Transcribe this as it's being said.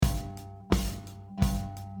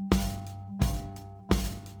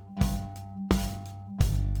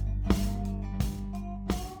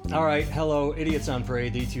All right, hello, Idiots on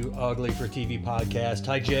Parade, the Too Ugly for TV podcast.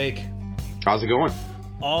 Hi, Jake. How's it going?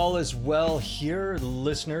 All is well here,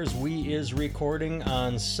 listeners. We is recording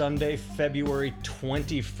on Sunday, February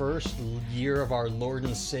 21st, year of our Lord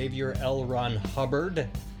and Savior, L. Ron Hubbard.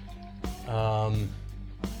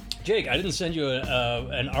 Jake, I didn't send you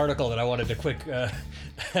an article that I wanted to quick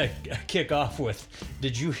kick off with.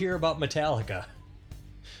 Did you hear about Metallica?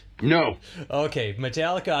 No. Okay,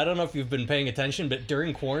 Metallica, I don't know if you've been paying attention, but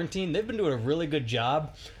during quarantine, they've been doing a really good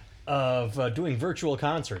job of doing virtual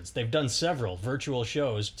concerts. They've done several virtual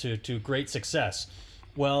shows to great success.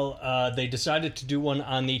 Well, they decided to do one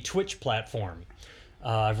on the Twitch platform.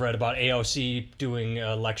 I've read about AOC doing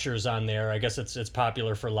lectures on there. I guess it's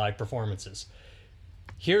popular for live performances.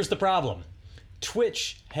 Here's the problem.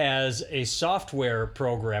 Twitch has a software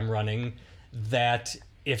program running that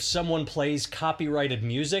if someone plays copyrighted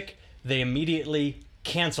music, they immediately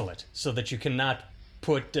cancel it so that you cannot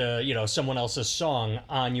put someone else's song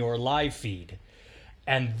on your live feed.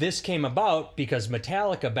 And this came about because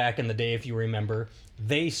Metallica back in the day, if you remember,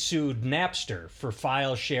 they sued Napster for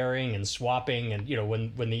file sharing and swapping, and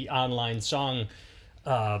when the online song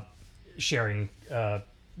sharing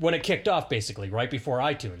when it kicked off, basically right before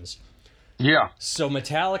iTunes. Yeah. So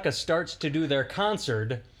Metallica starts to do their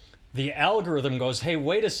concert. The algorithm goes, hey,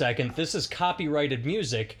 wait a second, this is copyrighted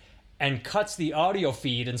music, and cuts the audio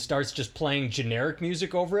feed and starts just playing generic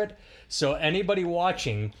music over it. So anybody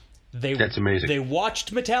watching, That's amazing. They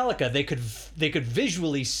watched Metallica. They could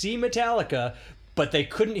visually see Metallica, but they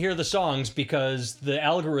couldn't hear the songs because the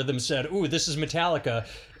algorithm said, ooh, this is Metallica.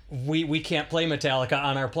 We can't play Metallica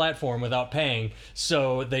on our platform without paying.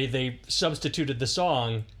 So they substituted the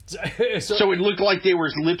song. So it looked like they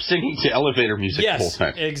were lip syncing to elevator music the whole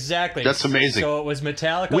time. Yes, exactly. That's amazing. So it was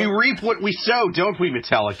Metallica. We reap what we sow, don't we,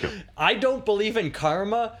 Metallica? I don't believe in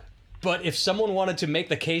karma, but if someone wanted to make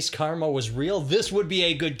the case karma was real, this would be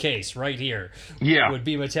a good case right here. Yeah. It would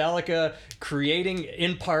be Metallica creating,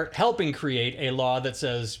 in part, helping create a law that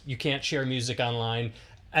says you can't share music online,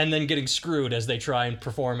 and then getting screwed as they try and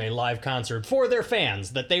perform a live concert for their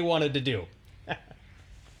fans that they wanted to do.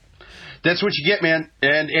 That's what you get, man.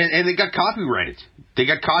 And they got copyrighted.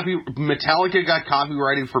 Metallica got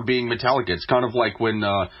copyrighted for being Metallica. It's kind of like when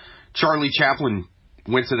Charlie Chaplin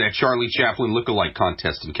went to that Charlie Chaplin lookalike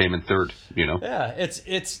contest and came in third, Yeah,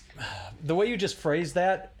 it's the way you just phrased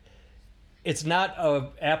that. It's not a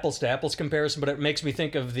apples to apples comparison, but it makes me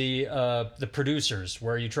think of the producers,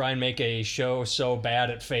 where you try and make a show so bad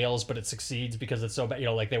it fails, but it succeeds because it's so bad.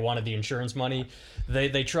 Like they wanted the insurance money.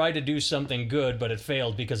 They tried to do something good, but it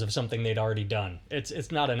failed because of something they'd already done.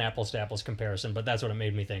 It's not an apples to apples comparison, but that's what it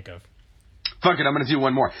made me think of. Fuck it, I'm going to do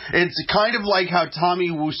one more. It's kind of like how Tommy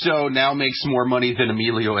Wiseau now makes more money than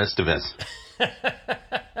Emilio Estevez.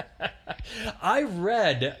 I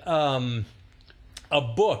read a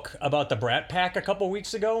book about the Brat Pack a couple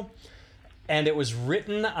weeks ago, and it was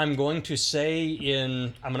written, I'm going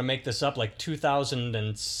to make this up, like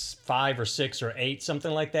 2005 or 6 or 8,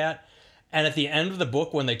 something like that. And at the end of the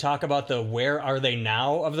book, when they talk about the where are they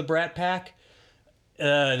now of the Brat Pack,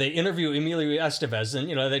 they interview Emilio Estevez, and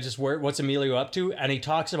they just, what's Emilio up to? And he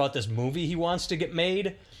talks about this movie he wants to get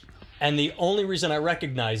made, and the only reason I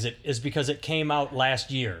recognize it is because it came out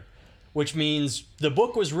last year. Which means the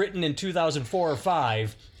book was written in 2004 or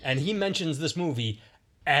 5, and he mentions this movie,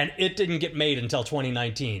 and it didn't get made until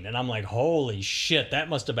 2019. And I'm like, holy shit, that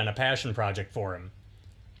must have been a passion project for him.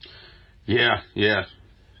 Yeah.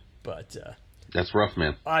 But that's rough,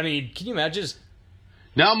 man. I mean, can you imagine?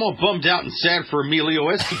 Now I'm all bummed out and sad for Emilio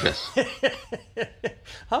Estevez.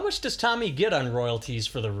 How much does Tommy get on royalties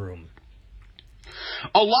for The Room?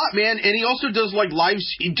 A lot, man, and he also does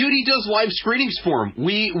he does live screenings for him.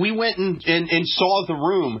 We went and saw The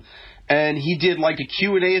Room, and he did like a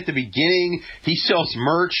Q&A at the beginning. He sells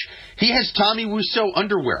merch. He has Tommy Wiseau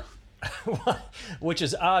underwear. Which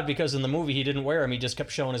is odd, because in the movie he didn't wear them. He just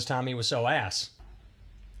kept showing his Tommy Wiseau ass.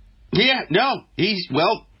 Yeah, no,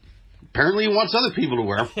 apparently he wants other people to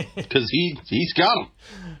wear them, because he's got them.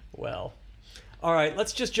 Well, all right,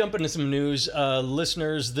 let's just jump into some news.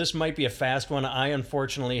 Listeners, this might be a fast one. I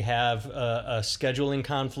unfortunately have a scheduling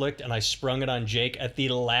conflict, and I sprung it on Jake at the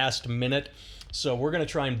last minute. So we're going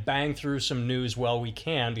to try and bang through some news while we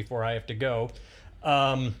can before I have to go.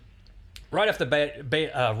 Right off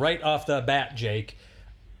the bat, Jake,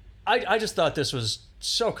 I just thought this was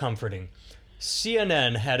so comforting.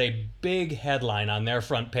 CNN had a big headline on their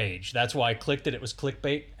front page. That's why I clicked it. It was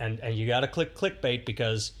clickbait, and you got to click clickbait,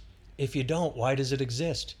 because if you don't, why does it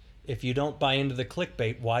exist? If you don't buy into the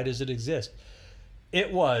clickbait, why does it exist?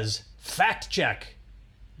 It was, fact check,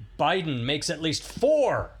 Biden makes at least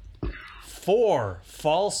four 4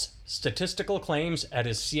 false statistical claims at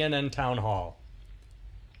his CNN town hall.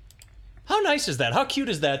 How nice is that? How cute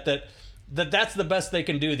is that? That's the best they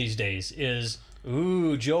can do these days is,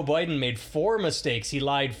 ooh, Joe Biden made 4 mistakes. He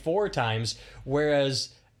lied 4 times.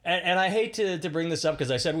 Whereas, and I hate to bring this up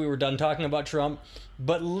because I said we were done talking about Trump,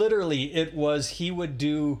 but literally it was he would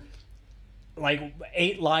do like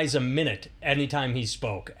 8 lies a minute anytime he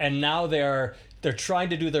spoke. And now they're trying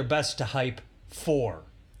to do their best to hype 4.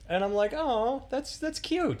 And I'm like, oh, that's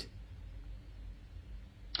cute.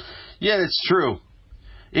 Yeah, that's true.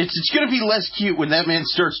 It's going to be less cute when that man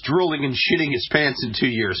starts drooling and shitting his pants in 2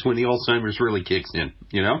 years when the Alzheimer's really kicks in,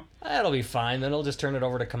 you know? That'll be fine. Then he'll just turn it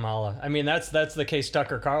over to Kamala. I mean, that's the case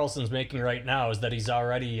Tucker Carlson's making right now, is that he's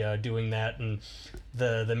already doing that and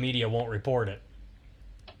the media won't report it.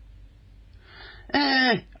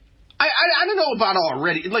 I don't know about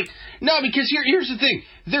already. Like, no, because here's the thing.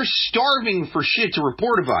 They're starving for shit to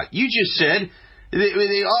report about. You just said...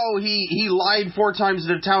 he lied 4 times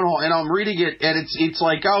at a town hall, and I'm reading it, and it's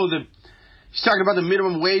like, he's talking about the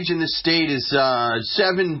minimum wage in this state is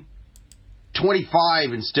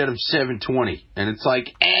 $7.25 instead of $7.20, and it's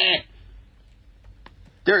like,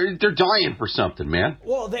 they're dying for something, man.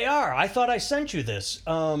 Well, they are. I thought I sent you this.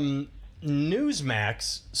 Newsmax.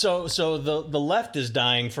 So the left is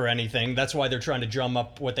dying for anything. That's why they're trying to drum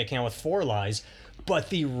up what they can with 4 lies, but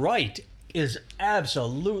the right is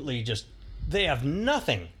absolutely just. They have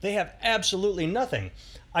nothing. They have absolutely nothing.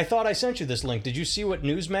 I thought I sent you this link. Did you see what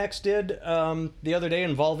Newsmax did the other day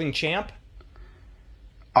involving Champ?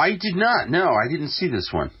 I did not. No, I didn't see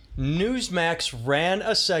this one. Newsmax ran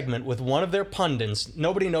a segment with one of their pundits.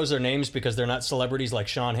 Nobody knows their names because they're not celebrities like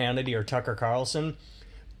Sean Hannity or Tucker Carlson.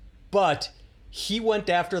 But he went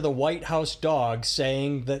after the White House dog,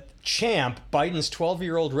 saying that Champ, Biden's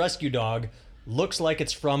 12-year-old rescue dog, looks like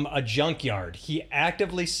it's from a junkyard. He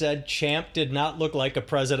actively said Champ did not look like a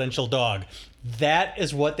presidential dog. That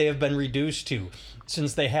is what they have been reduced to,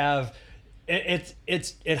 since they have it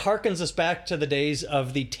harkens us back to the days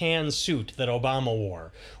of the tan suit that Obama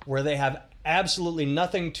wore, where they have absolutely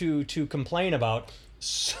nothing to complain about.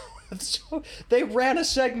 So they ran a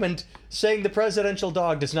segment saying the presidential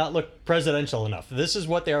dog does not look presidential enough. This is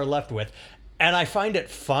what they are left with. And I find it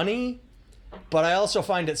funny, but I also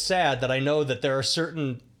find it sad that I know that there are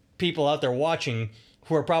certain people out there watching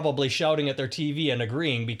who are probably shouting at their TV and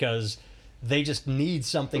agreeing because they just need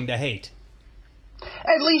something to hate.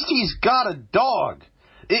 At least he's got a dog.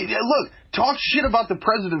 Look, talk shit about the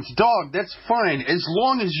president's dog, that's fine, as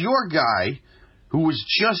long as your guy, who was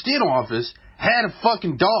just in office, had a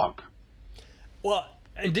fucking dog. Well,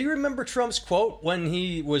 and do you remember Trump's quote when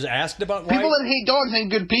he was asked about why... People that hate dogs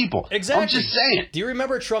ain't good people. Exactly. I'm just saying. Do you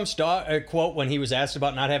remember Trump's quote when he was asked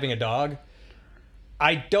about not having a dog?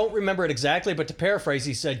 I don't remember it exactly, but to paraphrase,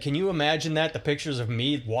 he said, "Can you imagine that? The pictures of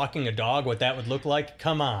me walking a dog, what that would look like?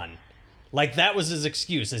 Come on." Like, that was his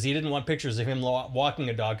excuse, is he didn't want pictures of him walking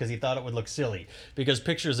a dog because he thought it would look silly. Because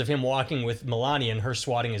pictures of him walking with Melania and her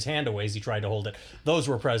swatting his hand away as he tried to hold it, those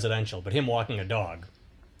were presidential, but him walking a dog...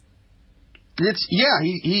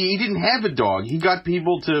 He didn't have a dog. He got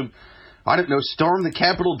people to, I don't know, storm the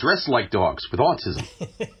Capitol dressed like dogs with autism.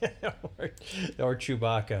 or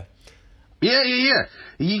Chewbacca. Yeah.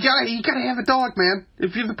 You gotta have a dog, man.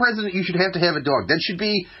 If you're the president, you should have to have a dog. That should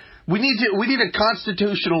be. We need a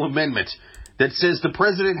constitutional amendment that says the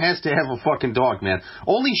president has to have a fucking dog, man.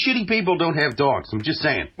 Only shitty people don't have dogs. I'm just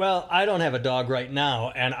saying. Well, I don't have a dog right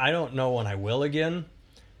now, and I don't know when I will again.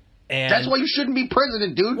 And that's why you shouldn't be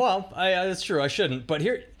president, dude. Well, that's true. I shouldn't. But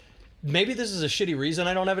here, maybe this is a shitty reason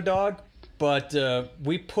I don't have a dog, but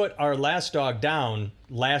we put our last dog down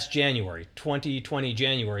last January, 2020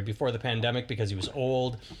 January, before the pandemic, because he was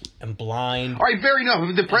old and blind. All right, fair enough.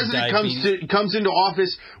 If the president comes into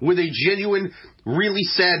office with a genuine, really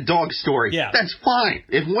sad dog story, that's fine.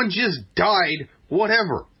 If one just died,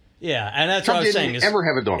 whatever. Yeah, and that's what I was saying. Ever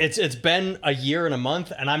have a dog? It's been a year and a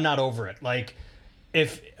month, and I'm not over it. Like...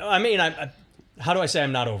 how do I say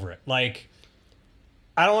I'm not over it? Like,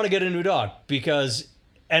 I don't want to get a new dog because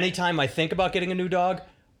anytime I think about getting a new dog,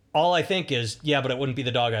 all I think is, but it wouldn't be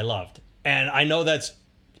the dog I loved. And I know that's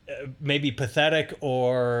maybe pathetic,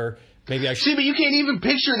 or maybe I should... See, but you can't even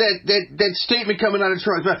picture that statement coming out of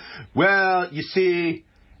Trump. Well, you see,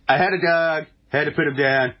 I had a dog, had to put him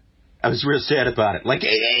down. I was real sad about it. Like,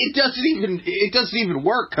 it doesn't even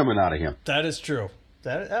work coming out of him. That is true.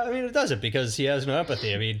 It doesn't, because he has no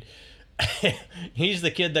empathy. I mean, he's the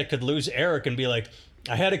kid that could lose Eric and be like,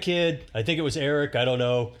 I had a kid. I think it was Eric. I don't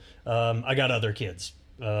know. I got other kids.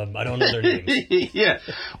 I don't know their names. Yeah,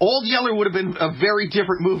 Old Yeller would have been a very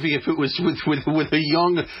different movie if it was with a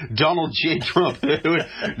young Donald J. Trump.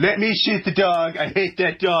 Let me shoot the dog. I hate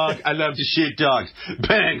that dog. I love to shoot dogs.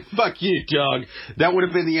 Bang! Fuck you, dog. That would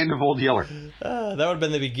have been the end of Old Yeller. That would have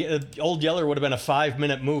been the beginning. Old Yeller would have been a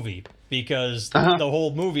 5-minute movie because the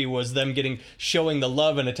whole movie was them showing the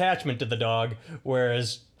love and attachment to the dog.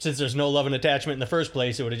 Whereas since there's no love and attachment in the first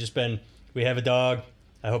place, it would have just been, we have a dog.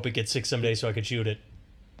 I hope it gets sick someday so I can shoot it.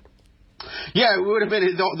 Yeah, it would have been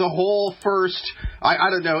the whole first, I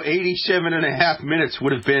don't know, 87 and a half minutes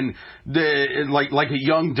would have been like a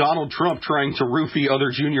young Donald Trump trying to roofie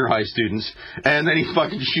other junior high students, and then he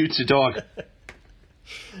fucking shoots a dog.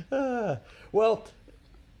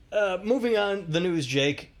 Moving on the news,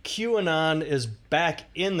 Jake, QAnon is back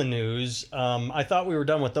in the news. I thought we were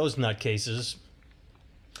done with those nutcases.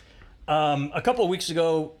 A couple of weeks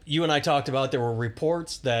ago, you and I talked about there were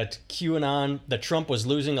reports that Trump was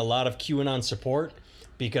losing a lot of QAnon support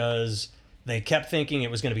because they kept thinking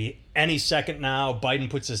it was going to be any second now. Biden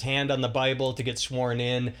puts his hand on the Bible to get sworn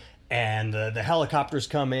in, and the helicopters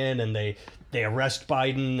come in and they arrest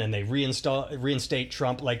Biden and they reinstate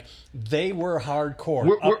Trump. Like, they were hardcore.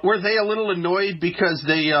 Were they a little annoyed because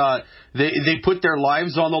they put their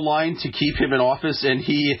lives on the line to keep him in office, and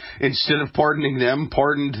he, instead of pardoning them,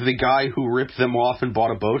 pardoned the guy who ripped them off and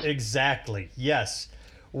bought a boat? Exactly. Yes.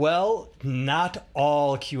 Well, not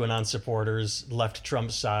all QAnon supporters left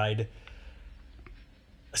Trump's side.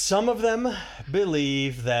 Some of them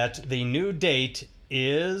believe that the new date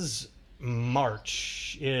is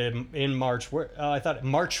March. In March, I thought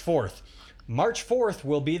March 4th. March 4th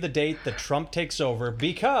will be the date that Trump takes over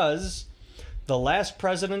because the last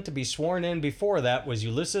president to be sworn in before that was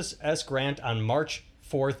Ulysses S. Grant on March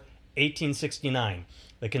 4th, 1869.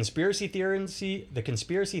 The conspiracy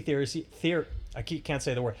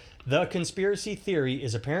theory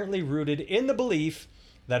is apparently rooted in the belief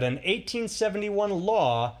that an 1871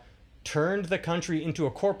 law turned the country into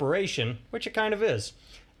a corporation, which it kind of is,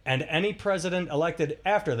 and any president elected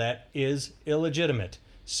after that is illegitimate.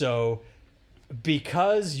 So,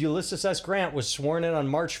 because Ulysses S. Grant was sworn in on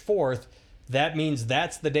March 4th, that means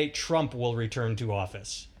that's the date Trump will return to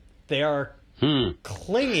office. They are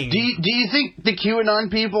clinging. Do you think the QAnon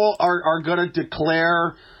people are going to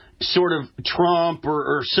declare sort of Trump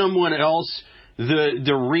or someone else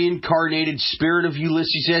the reincarnated spirit of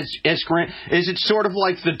Ulysses S. Grant? Is it sort of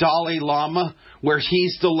like the Dalai Lama, where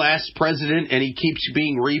he's the last president and he keeps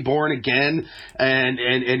being reborn again,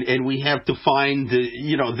 and we have to find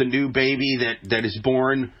the new baby that is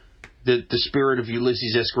born, the spirit of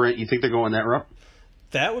Ulysses S. Grant? You think they're going that route?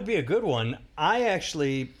 That would be a good one.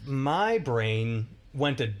 My brain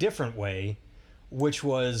went a different way, which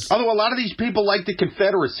was... Although a lot of these people like the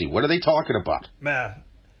Confederacy. What are they talking about?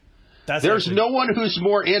 There's no one who's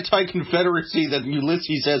more anti-Confederacy than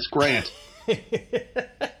Ulysses S. Grant.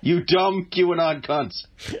 You dumb QAnon cunts.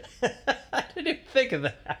 I didn't even think of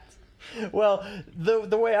that. Well,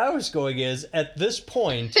 the way I was going is, at this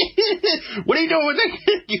point... What are you doing with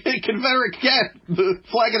the Confederate the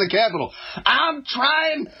flag of the Capitol? I'm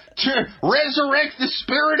trying to resurrect the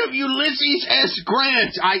spirit of Ulysses S.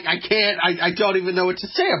 Grant. I can't. I don't even know what to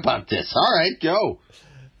say about this. All right, go.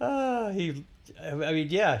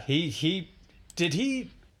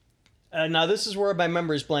 Now this is where my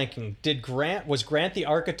memory is blanking. Was Grant the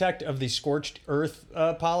architect of the scorched earth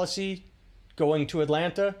policy going to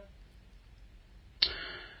Atlanta?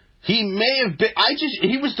 He may have been.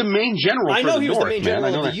 He was the main general. I know he was the North, main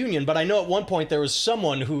general of the Union, but I know at one point there was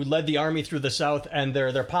someone who led the army through the South, and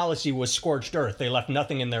their policy was scorched earth. They left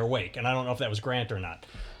nothing in their wake, and I don't know if that was Grant or not.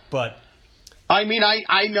 But I mean,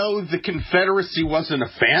 I know the Confederacy wasn't a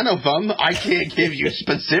fan of them. I can't give you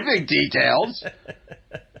specific details.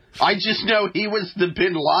 I just know he was the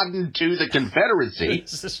Bin Laden to the Confederacy.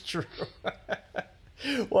 This is true.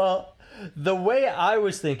 Well, the way I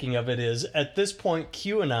was thinking of it is, at this point,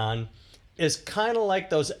 QAnon is kind of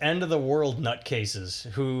like those end-of-the-world nutcases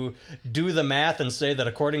who do the math and say that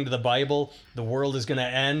according to the Bible, the world is going to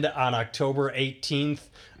end on October 18th,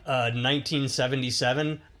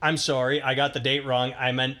 1977. I'm sorry, I got the date wrong.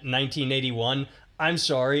 I meant 1981. I'm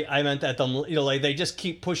sorry, I meant that they just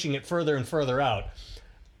keep pushing it further and further out.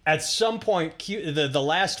 At some point, the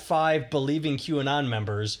last 5 believing QAnon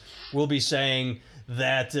members will be saying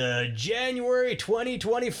that January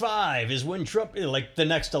 2025 is when Trump, like the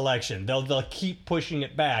next election. They'll keep pushing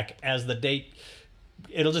it back as the date.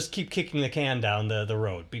 It'll just keep kicking the can down the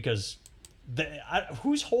road because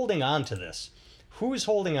who's holding on to this? Who is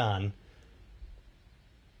holding on?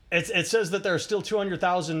 It says that there are still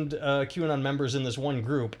 200,000 QAnon members in this one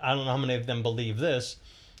group. I don't know how many of them believe this,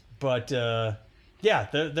 but Yeah,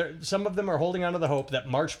 some of them are holding on to the hope that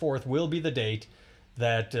March 4th will be the date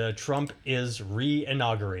that Trump is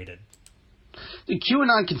re-inaugurated. The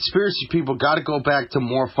QAnon conspiracy people got to go back to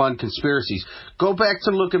more fun conspiracies. Go back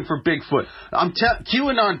to looking for Bigfoot.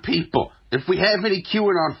 QAnon people, if we have any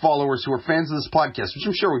QAnon followers who are fans of this podcast, which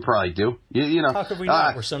I'm sure we probably do, you know. How could we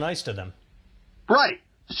not? We're so nice to them. Right.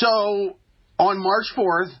 So, on March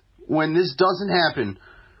 4th, when this doesn't happen,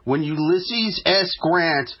 when Ulysses S.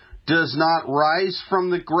 Grant does not rise from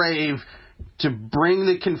the grave to bring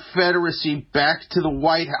the Confederacy back to the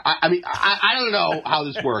White House. I mean, I don't know how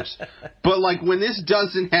this works. But, like, when this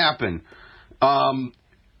doesn't happen,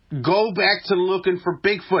 go back to looking for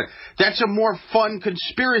Bigfoot. That's a more fun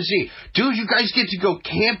conspiracy. Dude, you guys get to go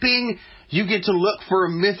camping. You get to look for a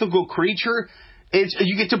mythical creature.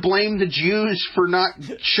 You get to blame the Jews for not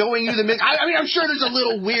showing you the myth. I mean, I'm sure there's a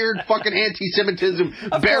little weird fucking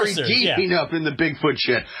anti-Semitism buried deep up in the Bigfoot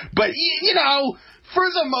shit. But, you know, for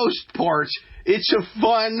the most part, it's a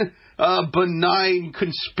fun, benign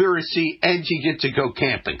conspiracy, and you get to go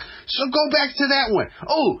camping. So go back to that one.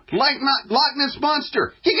 Oh, Loch Ness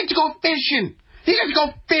Monster. You get to go fishing. You get to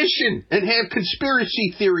go fishing and have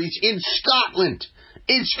conspiracy theories in Scotland.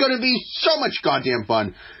 It's going to be so much goddamn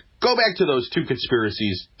fun. Go back to those two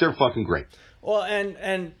conspiracies. They're fucking great. Well,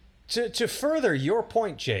 and to further your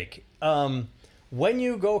point, Jake, when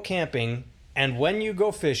you go camping and when you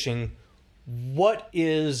go fishing, what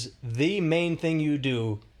is the main thing you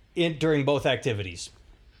do during both activities?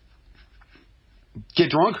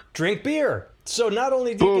 Get drunk? Drink beer. So not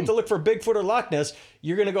only do you get to look for Bigfoot or Loch Ness,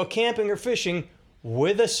 you're going to go camping or fishing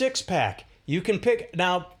with a six-pack. You can pick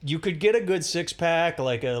now. You could get a good 6-pack,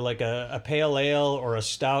 like a pale ale or a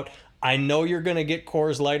stout. I know you're gonna get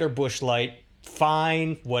Coors Light or Busch Light.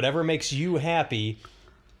 Fine, whatever makes you happy.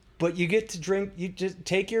 But you get to drink. You just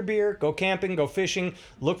take your beer, go camping, go fishing,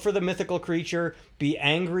 look for the mythical creature. Be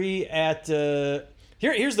angry at.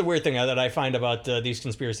 Here's the weird thing that I find about these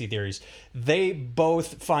conspiracy theories. They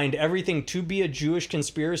both find everything to be a Jewish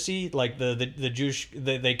conspiracy, like the Jewish,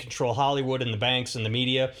 they control Hollywood and the banks and the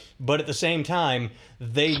media, but at the same time,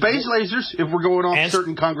 they... Space lasers, if we're going off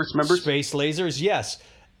certain Congress members. Space lasers, yes.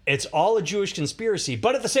 It's all a Jewish conspiracy,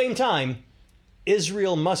 but at the same time,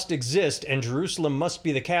 Israel must exist and Jerusalem must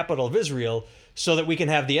be the capital of Israel so that we can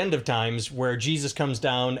have the end of times where Jesus comes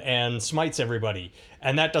down and smites everybody.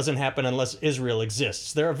 And that doesn't happen unless Israel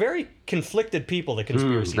exists. They're a very conflicted people, the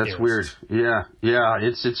conspiracy theorists. That's weird. Yeah.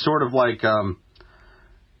 It's sort of like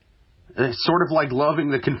loving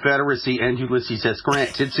the Confederacy and Ulysses S.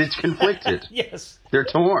 Grant. It's conflicted. Yes. They're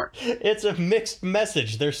torn. It's a mixed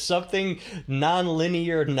message. There's something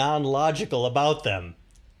non-linear, non-logical about them.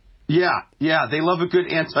 Yeah. They love a good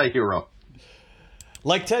anti-hero.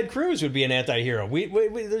 Like Ted Cruz would be an anti-hero. We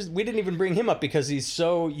didn't even bring him up because he's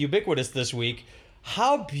so ubiquitous this week.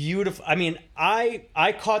 How beautiful. I mean,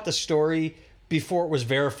 I caught the story before it was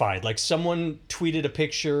verified. Like someone tweeted a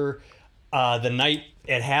picture the night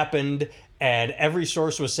it happened, and every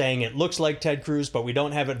source was saying it looks like Ted Cruz, but we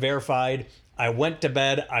don't have it verified. I went to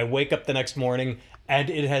bed. I wake up the next morning, and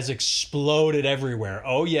it has exploded everywhere.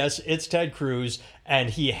 Oh, yes, it's Ted Cruz, and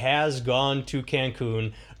he has gone to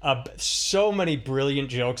Cancun. So many brilliant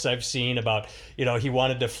jokes I've seen about, he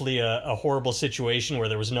wanted to flee a horrible situation where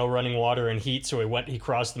there was no running water and heat, so he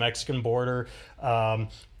crossed the Mexican border.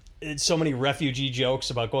 So many refugee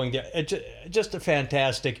jokes about going there. Just a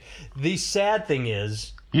fantastic. The sad thing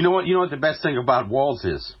is... You know what the best thing about walls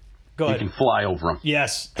is? Go ahead. You can fly over them.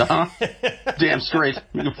 Yes. Uh-huh. Damn straight.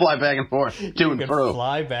 You can fly back and forth. To and fro.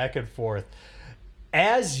 Fly back and forth.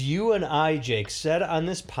 As you and I, Jake, said on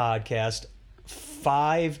this podcast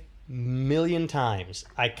 5 million times.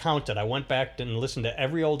 I counted. I went back and listened to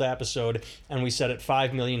every old episode, and we said it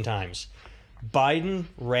 5 million times. Biden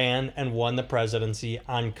ran and won the presidency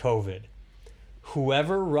on COVID.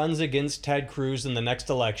 Whoever runs against Ted Cruz in the next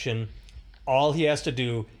election, all he has to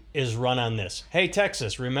do is run on this. Hey,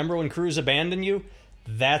 Texas, remember when Cruz abandoned you?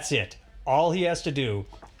 That's it. All he has to do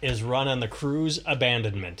is run on the Cruz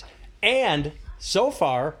abandonment. And, so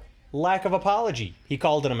far, lack of apology. He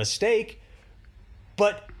called it a mistake,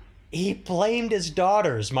 but he blamed his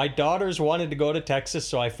daughters. My daughters wanted to go to Texas,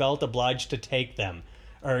 so I felt obliged to take them.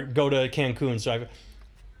 Or go to Cancun. So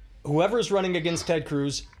whoever's running against Ted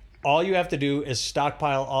Cruz, all you have to do is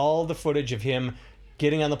stockpile all the footage of him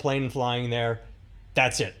getting on the plane and flying there.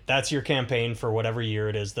 That's it. That's your campaign for whatever year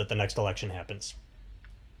it is that the next election happens.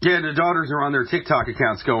 Yeah, the daughters are on their TikTok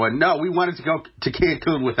accounts going, no, we wanted to go to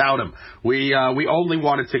Cancun without him. We only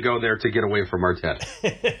wanted to go there to get away from our dad.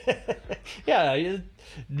 Yeah,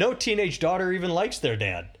 no teenage daughter even likes their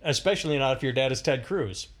dad, especially not if your dad is Ted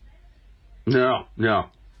Cruz. No.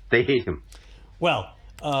 They hate him. Well,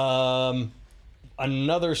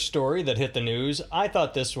 another story that hit the news. I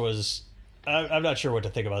thought this was. I'm not sure what to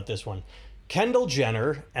think about this one. Kendall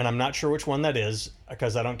Jenner, and I'm not sure which one that is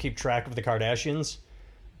because I don't keep track of the Kardashians,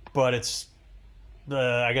 but it's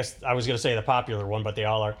I guess I was going to say the popular one, but they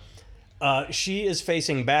all are. She is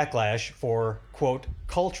facing backlash for, quote,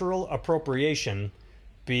 cultural appropriation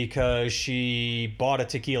because she bought a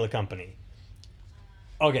tequila company.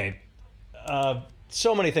 Okay,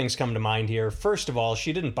 so many things come to mind here. First of all,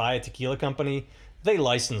 she didn't buy a tequila company. They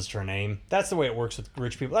licensed her name. That's the way it works with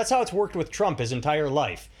rich people. That's how it's worked with Trump his entire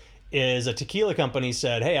life. Is a tequila company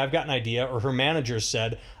said, hey, I've got an idea, or her managers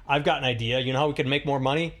said, I've got an idea. You know how we can make more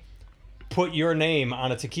money? Put your name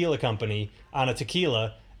on a tequila company, on a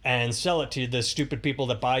tequila, and sell it to the stupid people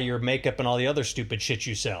that buy your makeup and all the other stupid shit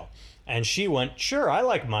you sell. And she went, sure, I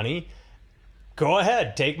like money. Go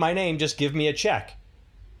ahead, take my name, just give me a check.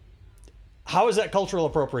 How is that cultural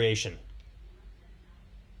appropriation?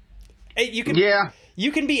 You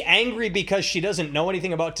can be angry because she doesn't know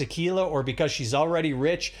anything about tequila or because she's already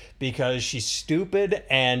rich, because she's stupid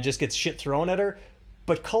and just gets shit thrown at her.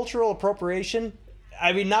 But cultural appropriation,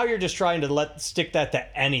 I mean, now you're just trying to stick that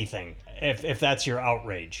to anything if that's your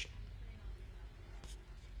outrage.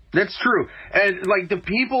 That's true. And like the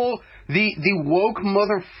people, the woke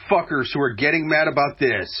motherfuckers who are getting mad about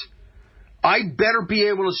this, I better be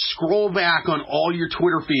able to scroll back on all your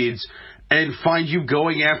Twitter feeds and find you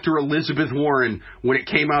going after Elizabeth Warren when it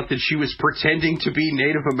came out that she was pretending to be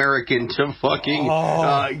Native American to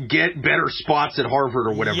fucking get better spots at Harvard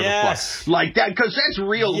or whatever the fuck. Like that, because that's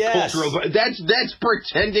real cultural. That's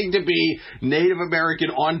pretending to be Native American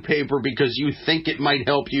on paper because you think it might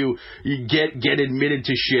help you get admitted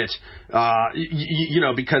to shit. You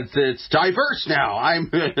know, because it's diverse now. I'm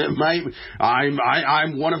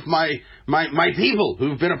one of my people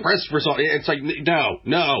who've been oppressed for so. It's like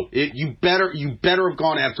no. You better have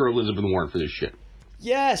gone after Elizabeth Warren for this shit.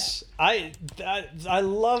 Yes, I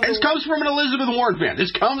love. This comes from an Elizabeth Warren fan.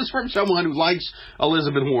 This comes from someone who likes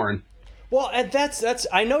Elizabeth Warren. Well, and that's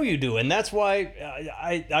I know you do, and that's why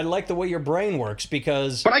I like the way your brain works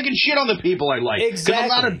because. But I can shit on the people I like because I'm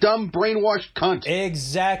not a dumb brainwashed cunt.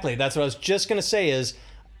 Exactly. That's what I was just gonna say. Is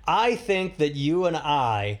I think that you and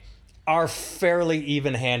I are fairly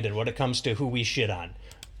even-handed when it comes to who we shit on.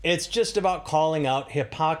 It's just about calling out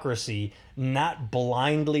hypocrisy, not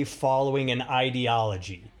blindly following an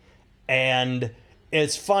ideology. And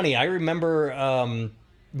it's funny. I remember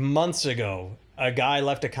months ago, a guy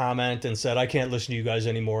left a comment and said, I can't listen to you guys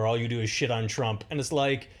anymore. All you do is shit on Trump. And it's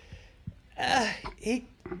like,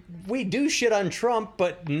 we do shit on Trump,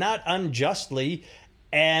 but not unjustly.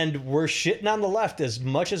 And we're shitting on the left as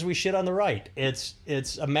much as we shit on the right. It's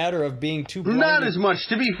a matter of being too blinded. Not as much.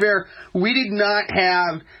 To be fair, we did not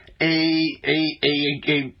have a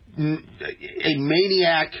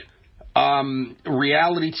maniac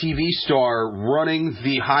reality TV star running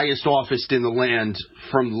the highest office in the land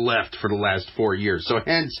from the left for the last 4 years. So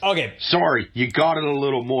hence, sorry, you got it a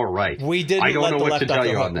little more right. We didn't let the left off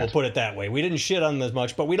the hook, we'll put it that way. We didn't shit on them as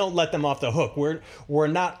much, but we don't let them off the hook. We're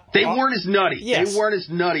not... They weren't as nutty. Yes. They weren't as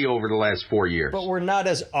nutty over the last 4 years. But we're not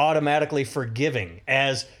as automatically forgiving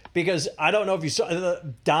as... Because I don't know if you saw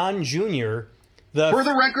Don Jr. For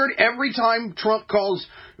the record, every time Trump calls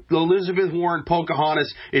Elizabeth Warren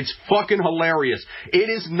Pocahontas, it's fucking hilarious. It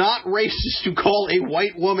is not racist to call a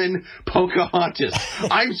white woman Pocahontas.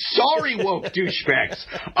 I'm sorry, woke douchebags.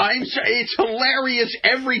 It's hilarious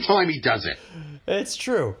every time he does it. It's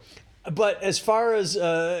true. But as far as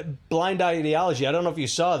blind ideology, I don't know if you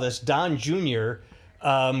saw this. Don Jr.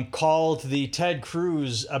 Called the Ted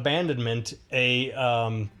Cruz abandonment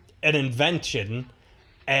an invention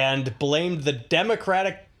and blamed the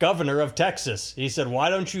Democratic governor of Texas. He said, why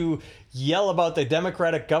don't you yell about the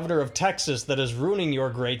Democratic governor of Texas that is ruining your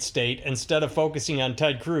great state instead of focusing on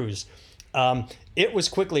Ted Cruz? It was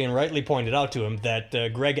quickly and rightly pointed out to him that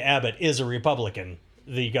Greg Abbott is a Republican,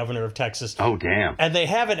 the governor of Texas. Oh, damn. And they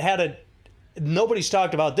haven't had nobody's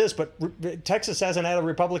talked about this, but Texas hasn't had a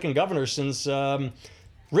Republican governor since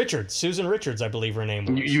Susan Richards, I believe her name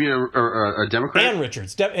was. You mean a Democrat? Ann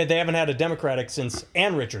Richards. They haven't had a Democratic since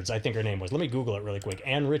Ann Richards, I think her name was. Let me Google it really quick.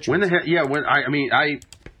 Ann Richards. When the heck? Yeah,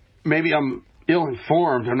 maybe I'm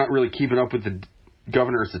ill-informed. I'm not really keeping up with the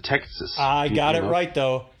governors of Texas. I got it right,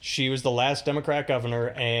 though. She was the last Democrat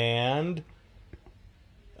governor, and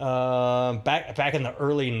back in the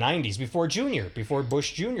early 90s, before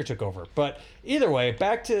Bush Jr. took over. But either way,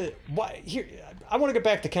 back to... I want to get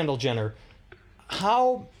back to Kendall Jenner.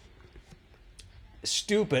 How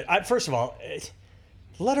stupid... First of all,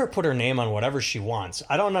 let her put her name on whatever she wants.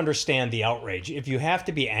 I don't understand the outrage. If you have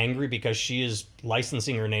to be angry because she is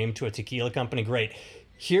licensing her name to a tequila company, great.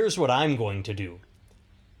 Here's what I'm going to do.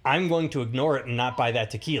 I'm going to ignore it and not buy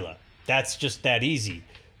that tequila. That's just that easy.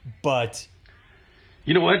 But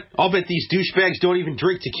you know what? I'll bet these douchebags don't even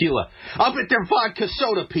drink tequila. I'll bet they're vodka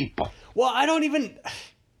soda people. Well, I don't even...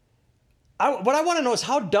 what I want to know is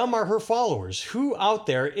how dumb are her followers? Who out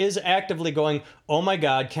there is actively going, oh my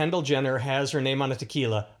God, Kendall Jenner has her name on a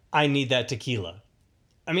tequila. I need that tequila.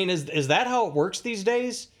 I mean, is that how it works these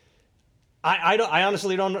days? I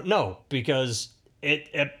honestly don't know, because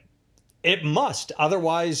it must.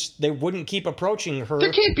 Otherwise, they wouldn't keep approaching her.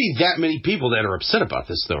 There can't be that many people that are upset about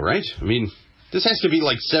this, though, right? I mean, this has to be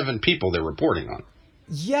like 7 people they're reporting on.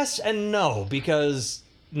 Yes and no, because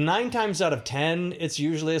 9 times out of 10, it's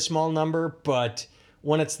usually a small number, but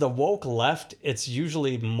when it's the woke left, it's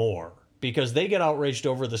usually more, because they get outraged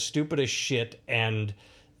over the stupidest shit, and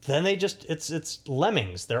then they just, it's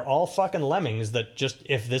lemmings. They're all fucking lemmings that just,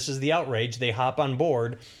 if this is the outrage, they hop on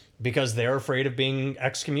board because they're afraid of being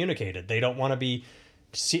excommunicated. They don't want to be,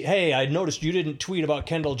 hey, I noticed you didn't tweet about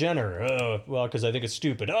Kendall Jenner. Well, because I think it's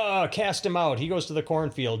stupid. Cast him out. He goes to the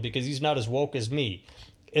cornfield because he's not as woke as me.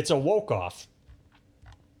 It's a woke off.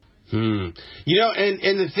 You know, and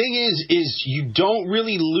the thing is you don't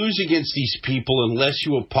really lose against these people unless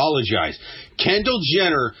you apologize. Kendall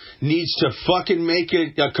Jenner needs to fucking make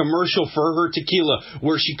a commercial for her tequila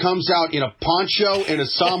where she comes out in a poncho and a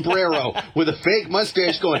sombrero with a fake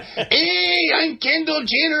mustache going, hey, I'm Kendall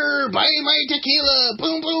Jenner, buy my tequila,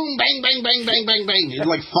 boom, boom, bang, bang, bang, bang, bang, bang. And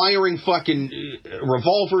like firing fucking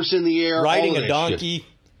revolvers in the air. Riding a donkey. Shit.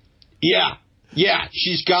 Yeah. Yeah,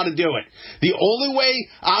 she's got to do it. The only way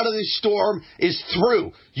out of this storm is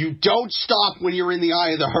through. You don't stop when you're in the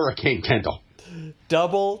eye of the hurricane, Kendall.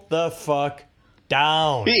 Double the fuck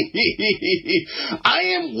down. I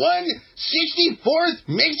am 1/64th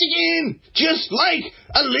Mexican, just like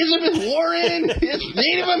Elizabeth Warren is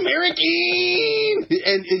Native American.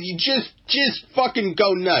 And you just fucking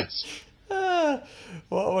go nuts.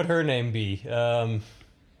 What would her name be? I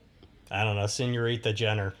don't know, Senorita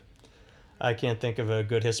Jenner. I can't think of a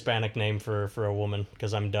good Hispanic name for a woman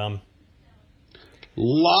because I'm dumb.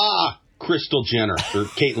 La Crystal Jenner or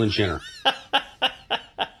Caitlyn Jenner.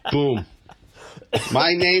 Boom.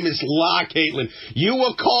 My name is La Caitlyn. You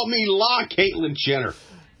will call me La Caitlyn Jenner.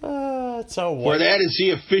 That's so white. For that is the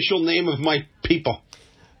official name of my people.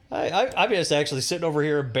 I'm just actually sitting over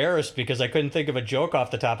here embarrassed because I couldn't think of a joke off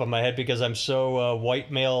the top of my head because I'm so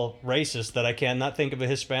white male racist that I cannot think of a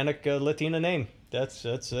Hispanic Latina name. That's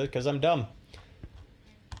because I'm dumb.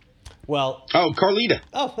 Well. Oh, Carlita.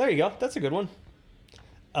 Oh, there you go. That's a good one.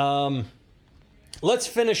 Let's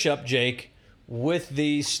finish up, Jake, with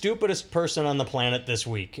the stupidest person on the planet this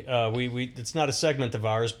week. It's not a segment of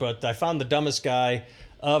ours, but I found the dumbest guy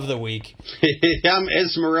of the week. I'm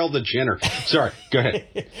Esmeralda Jenner. Sorry, go ahead.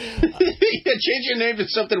 Change your name to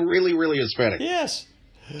something really, really Hispanic. Yes.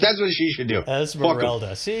 That's what she should do.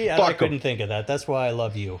 Esmeralda. See, I couldn't think of that. That's why I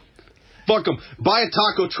love you. Fuck them. Buy a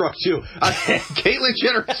taco truck, too. Caitlyn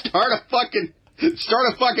Jenner, start a fucking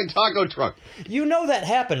taco truck. You know that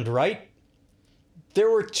happened, right?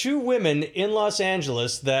 There were 2 women in Los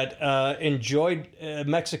Angeles that enjoyed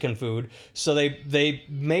Mexican food, so they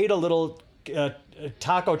made a little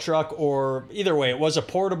taco truck, or either way, it was a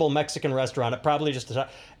portable Mexican restaurant. It probably just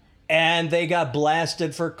and they got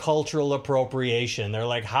blasted for cultural appropriation. They're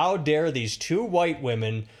like, how dare these 2 white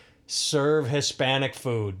women serve Hispanic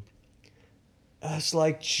food? It's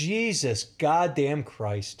like, Jesus goddamn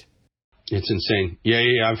Christ. It's insane.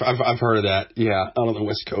 Yeah. I've heard of that. Yeah, out on the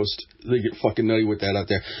West Coast, they get fucking nutty with that out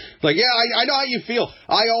there. Like, yeah, I know how you feel.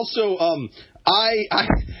 I also I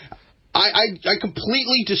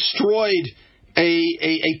completely destroyed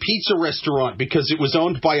a pizza restaurant because it was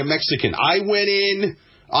owned by a Mexican. I went in.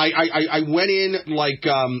 I went in like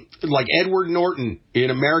Edward Norton in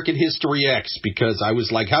American History X because I was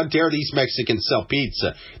like, how dare these Mexicans sell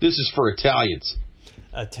pizza? This is for Italians.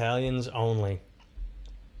 Italians only.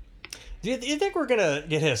 Do you think we're going to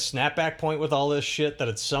hit a snapback point with all this shit, that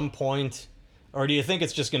at some point, or do you think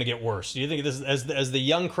it's just going to get worse? Do you think this, as the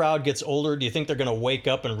young crowd gets older, do you think they're going to wake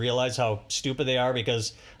up and realize how stupid they are?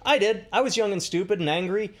 Because I did. I was young and stupid and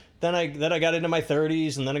angry. Then I got into my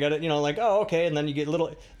 30s, and then I got it, like, oh, okay. And then you get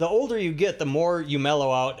the older you get, the more you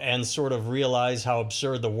mellow out and sort of realize how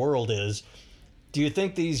absurd the world is. Do you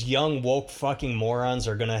think these young woke fucking morons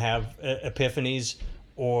are going to have epiphanies?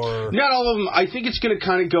 Or not all of them. I think it's going to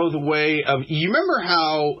kind of go the way of, you remember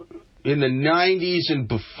how in the 90s and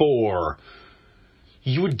before,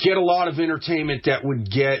 you would get a lot of entertainment that would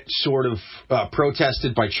get sort of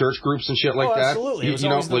protested by church groups and shit like that. Absolutely. It was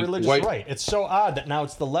always the religious right. It's so odd that now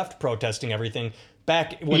it's the left protesting everything.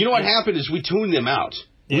 Back when, you know what happened is we tuned them out.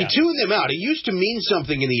 Yeah. We tuned them out. It used to mean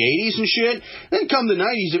something in the 80s and shit. Then come the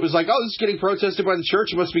 90s, it was like, oh, this is getting protested by the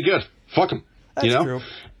church. It must be good. Fuck them. That's true.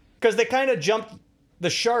 Because they kind of jumped the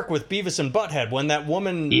shark with Beavis and Butthead when that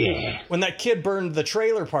woman, when that kid burned the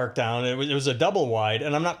trailer park down. It was a double wide,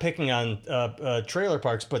 and I'm not picking on trailer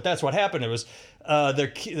parks, but that's what happened. It was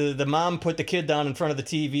the mom put the kid down in front of the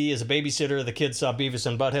TV as a babysitter. The kid saw Beavis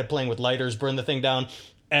and Butthead playing with lighters, burned the thing down,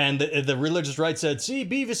 and the religious right said, "See,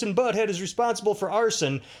 Beavis and Butthead is responsible for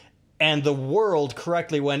arson," and the world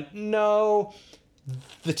correctly went, "No,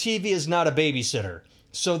 the TV is not a babysitter."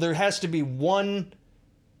 So there has to be one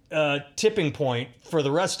tipping point for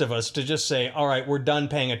the rest of us to just say, all right, we're done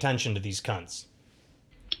paying attention to these cunts.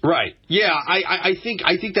 Right. Yeah, I think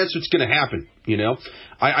that's what's going to happen, you know?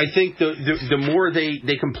 I think the more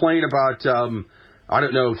they complain about, I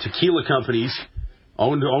don't know, tequila companies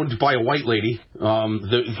owned by a white lady,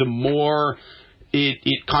 the more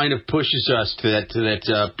it kind of pushes us to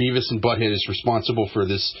that Beavis and Butthead is responsible for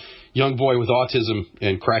this young boy with autism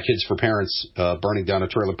and crackheads for parents burning down a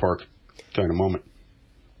trailer park kind of moment.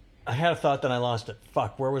 I had a thought, then I lost it.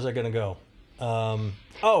 Fuck, where was I going to go?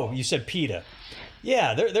 You said PETA.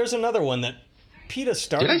 Yeah, there's another one that PETA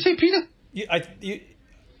started. Did I say PETA?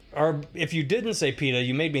 Or if you didn't say PETA,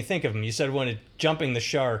 you made me think of him. You said when it jumping the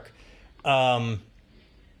shark. PETA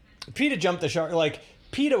jumped the shark. Like,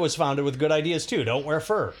 PETA was founded with good ideas too. Don't wear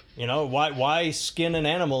fur. You know, why skin an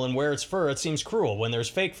animal and wear its fur? It seems cruel when there's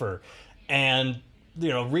fake fur. And you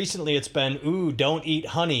know, recently it's been, don't eat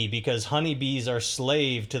honey because honeybees are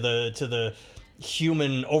slave to the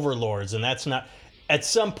human overlords, and that's not. At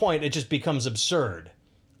some point, it just becomes absurd.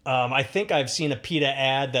 I think I've seen a PETA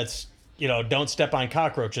ad that's, don't step on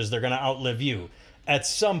cockroaches; they're going to outlive you. At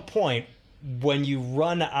some point, when you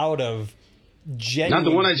run out of genuine, not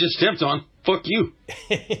the one I just stepped on. Fuck you.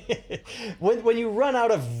 when you run out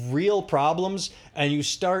of real problems and you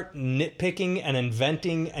start nitpicking and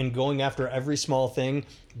inventing and going after every small thing,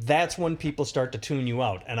 that's when people start to tune you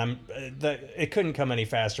out. And it couldn't come any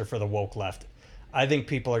faster for the woke left. I think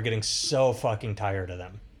people are getting so fucking tired of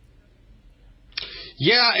them.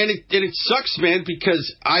 Yeah, and it sucks, man,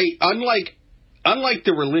 because unlike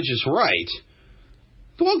the religious right,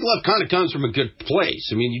 the woke left kind of comes from a good place.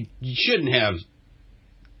 I mean, you shouldn't have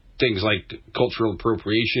things like cultural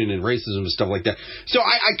appropriation and racism and stuff like that. So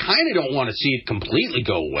I kind of don't want to see it completely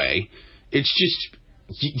go away. It's just,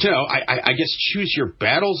 I guess choose your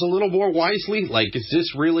battles a little more wisely. Like, is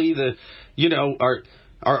this really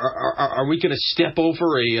are we going to step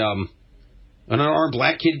over an unarmed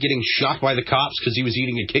black kid getting shot by the cops because he was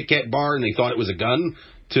eating a Kit Kat bar and they thought it was a gun?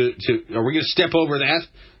 Are we going to step over that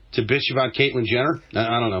to bitch about Caitlyn Jenner?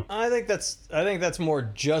 I don't know. I think that's more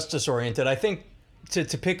justice oriented. I think to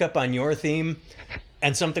pick up on your theme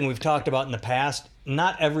and something we've talked about in the past,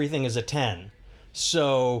 not everything is a 10.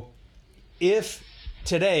 So if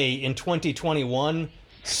today in 2021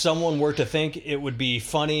 someone were to think it would be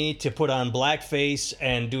funny to put on blackface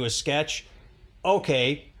and do a sketch,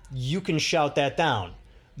 okay, you can shout that down.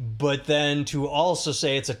 But then to also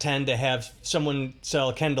say it's a 10 to have someone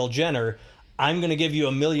sell Kendall Jenner, I'm going to give you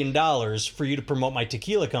 $1 million for you to promote my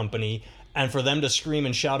tequila company, and for them to scream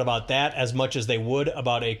and shout about that as much as they would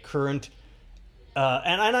about a current,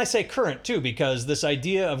 and I say current too, because this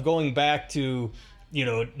idea of going back to,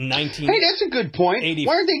 19. Hey, that's a good point.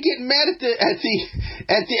 Why aren't they getting mad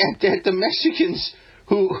at the Mexicans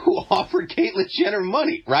who offered Caitlyn Jenner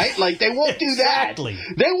money, right? Like, they won't do that. Exactly.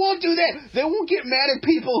 They won't do that. They won't get mad at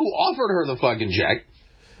people who offered her the fucking check.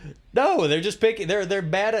 No, they're just picking. They're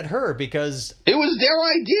mad at her because it was their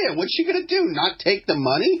idea. What's she gonna do? Not take the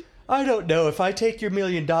money? I don't know. If I take your $1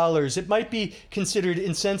 million, it might be considered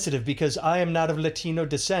insensitive because I am not of Latino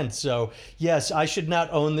descent. So yes, I should not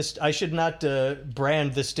own this. I should not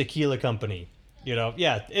brand this tequila company.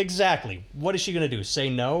 Yeah, exactly. What is she gonna do? Say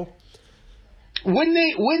no?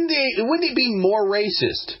 Wouldn't they be more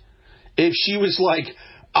racist if she was like,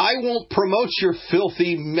 I won't promote your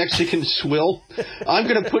filthy Mexican swill. I'm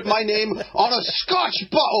going to put my name on a Scotch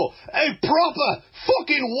bottle. A proper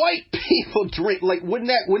fucking white people drink. Like, wouldn't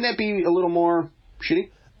that be a little more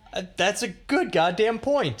shitty? That's a good goddamn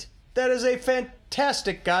point. That is a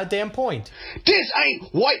fantastic goddamn point. This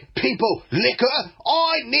ain't white people liquor.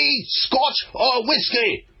 I need Scotch or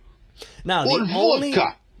whiskey. Now,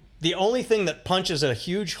 the only thing that punches a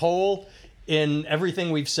huge hole in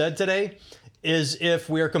everything we've said today is if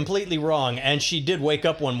we're completely wrong and she did wake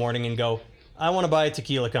up one morning and go, I want to buy a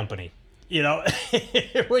tequila company. You know,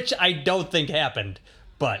 which I don't think happened.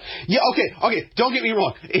 But yeah, okay. Don't get me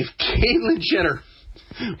wrong. If Caitlyn Jenner,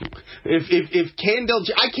 if Kendall,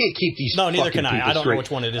 I can't keep these. No, neither can I. I don't know which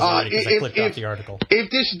one it is already because I clicked off the article. If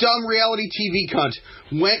this dumb reality TV cunt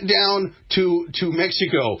went down to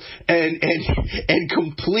Mexico and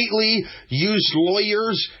completely used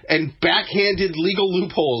lawyers and backhanded legal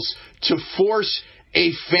loopholes to force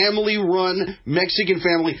a family-run Mexican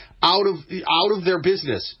family out of their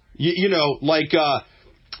business, you know, like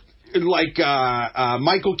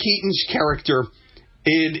Michael Keaton's character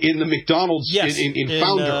in the McDonald's in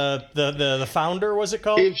Founder. The Founder, was it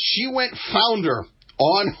called? If she went Founder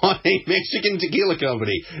on a Mexican tequila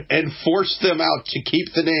company and forced them out to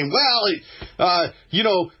keep the name,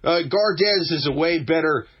 Gardez is a way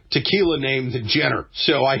better tequila name than Jenner,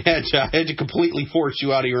 so I had to completely force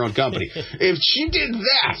you out of your own company. If she did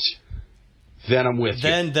that, then I'm with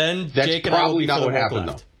you. Then that's Jake probably and I will be not for the what happened,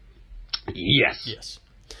 left. though. Yes.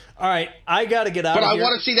 All right, I got to get out but of here. But I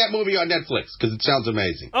want to see that movie on Netflix because it sounds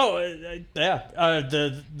amazing. Oh, yeah.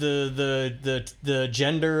 The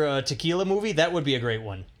gender tequila movie, that would be a great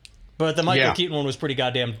one. But the Michael Keaton one was pretty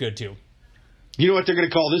goddamn good, too. You know what they're going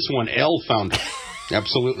to call this one? L Founder.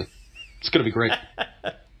 Absolutely. It's going to be great.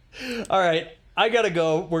 All right, I got to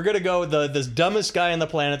go. We're going to go. The dumbest guy on the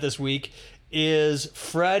planet this week is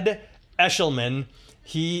Fred Eshelman.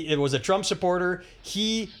 It was a Trump supporter.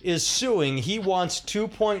 He is suing. He wants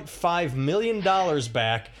 $2.5 million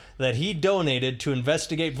back that he donated to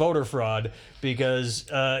investigate voter fraud because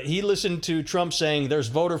he listened to Trump saying there's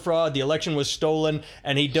voter fraud, the election was stolen,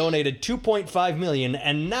 and he donated $2.5 million.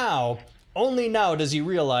 And now, only now does he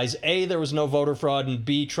realize, A, there was no voter fraud, and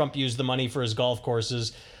B, Trump used the money for his golf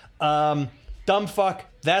courses. Dumb fuck.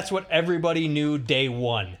 That's what everybody knew day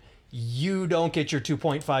one. You don't get your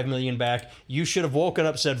 $2.5 million back. You should have woken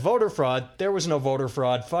up, said voter fraud. There was no voter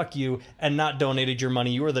fraud. Fuck you, and not donated your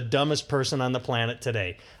money. You are the dumbest person on the planet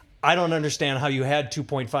today. I don't understand how you had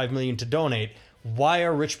 $2.5 million to donate. Why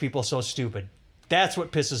are rich people so stupid? That's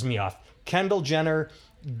what pisses me off. Kendall Jenner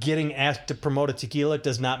getting asked to promote a tequila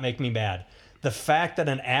does not make me mad. The fact that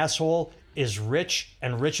an asshole is rich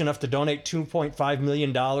and rich enough to donate $2.5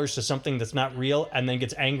 million to something that's not real and then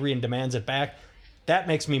gets angry and demands it back, that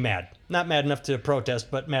makes me mad. Not mad enough to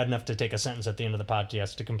protest, but mad enough to take a sentence at the end of the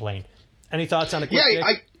podcast to complain. Any thoughts on a quick Yeah,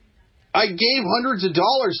 I gave hundreds of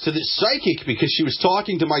dollars to this psychic because she was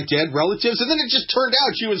talking to my dead relatives, and then it just turned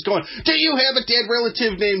out she was going, do you have a dead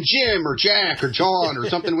relative named Jim or Jack or John or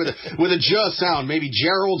something with a J sound? Maybe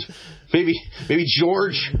Gerald, maybe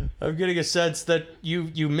George. I'm getting a sense that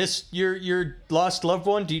you miss your lost loved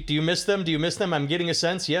one. Do you miss them? Do you miss them? I'm getting a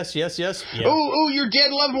sense. Yes. Yeah. Oh, your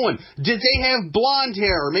dead loved one. Did they have blonde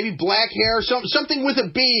hair or maybe black hair? Something with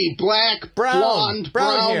a B. Black, brown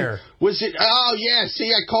hair. Was it? Oh, yeah.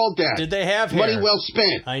 See, I called that. Did they have hair? Money well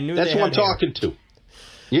spent. I knew that's they what had I'm talking to.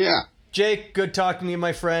 Yeah. Jake, good talking to you,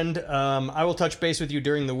 my friend. I will touch base with you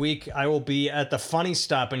during the week. I will be at the Funny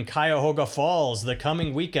Stop in Cuyahoga Falls the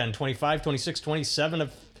coming weekend, 25, 26, 27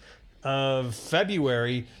 of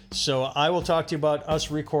February. So I will talk to you about us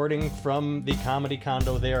recording from the Comedy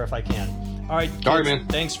Condo there if I can. All right, man.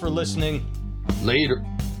 Thanks for listening. Later.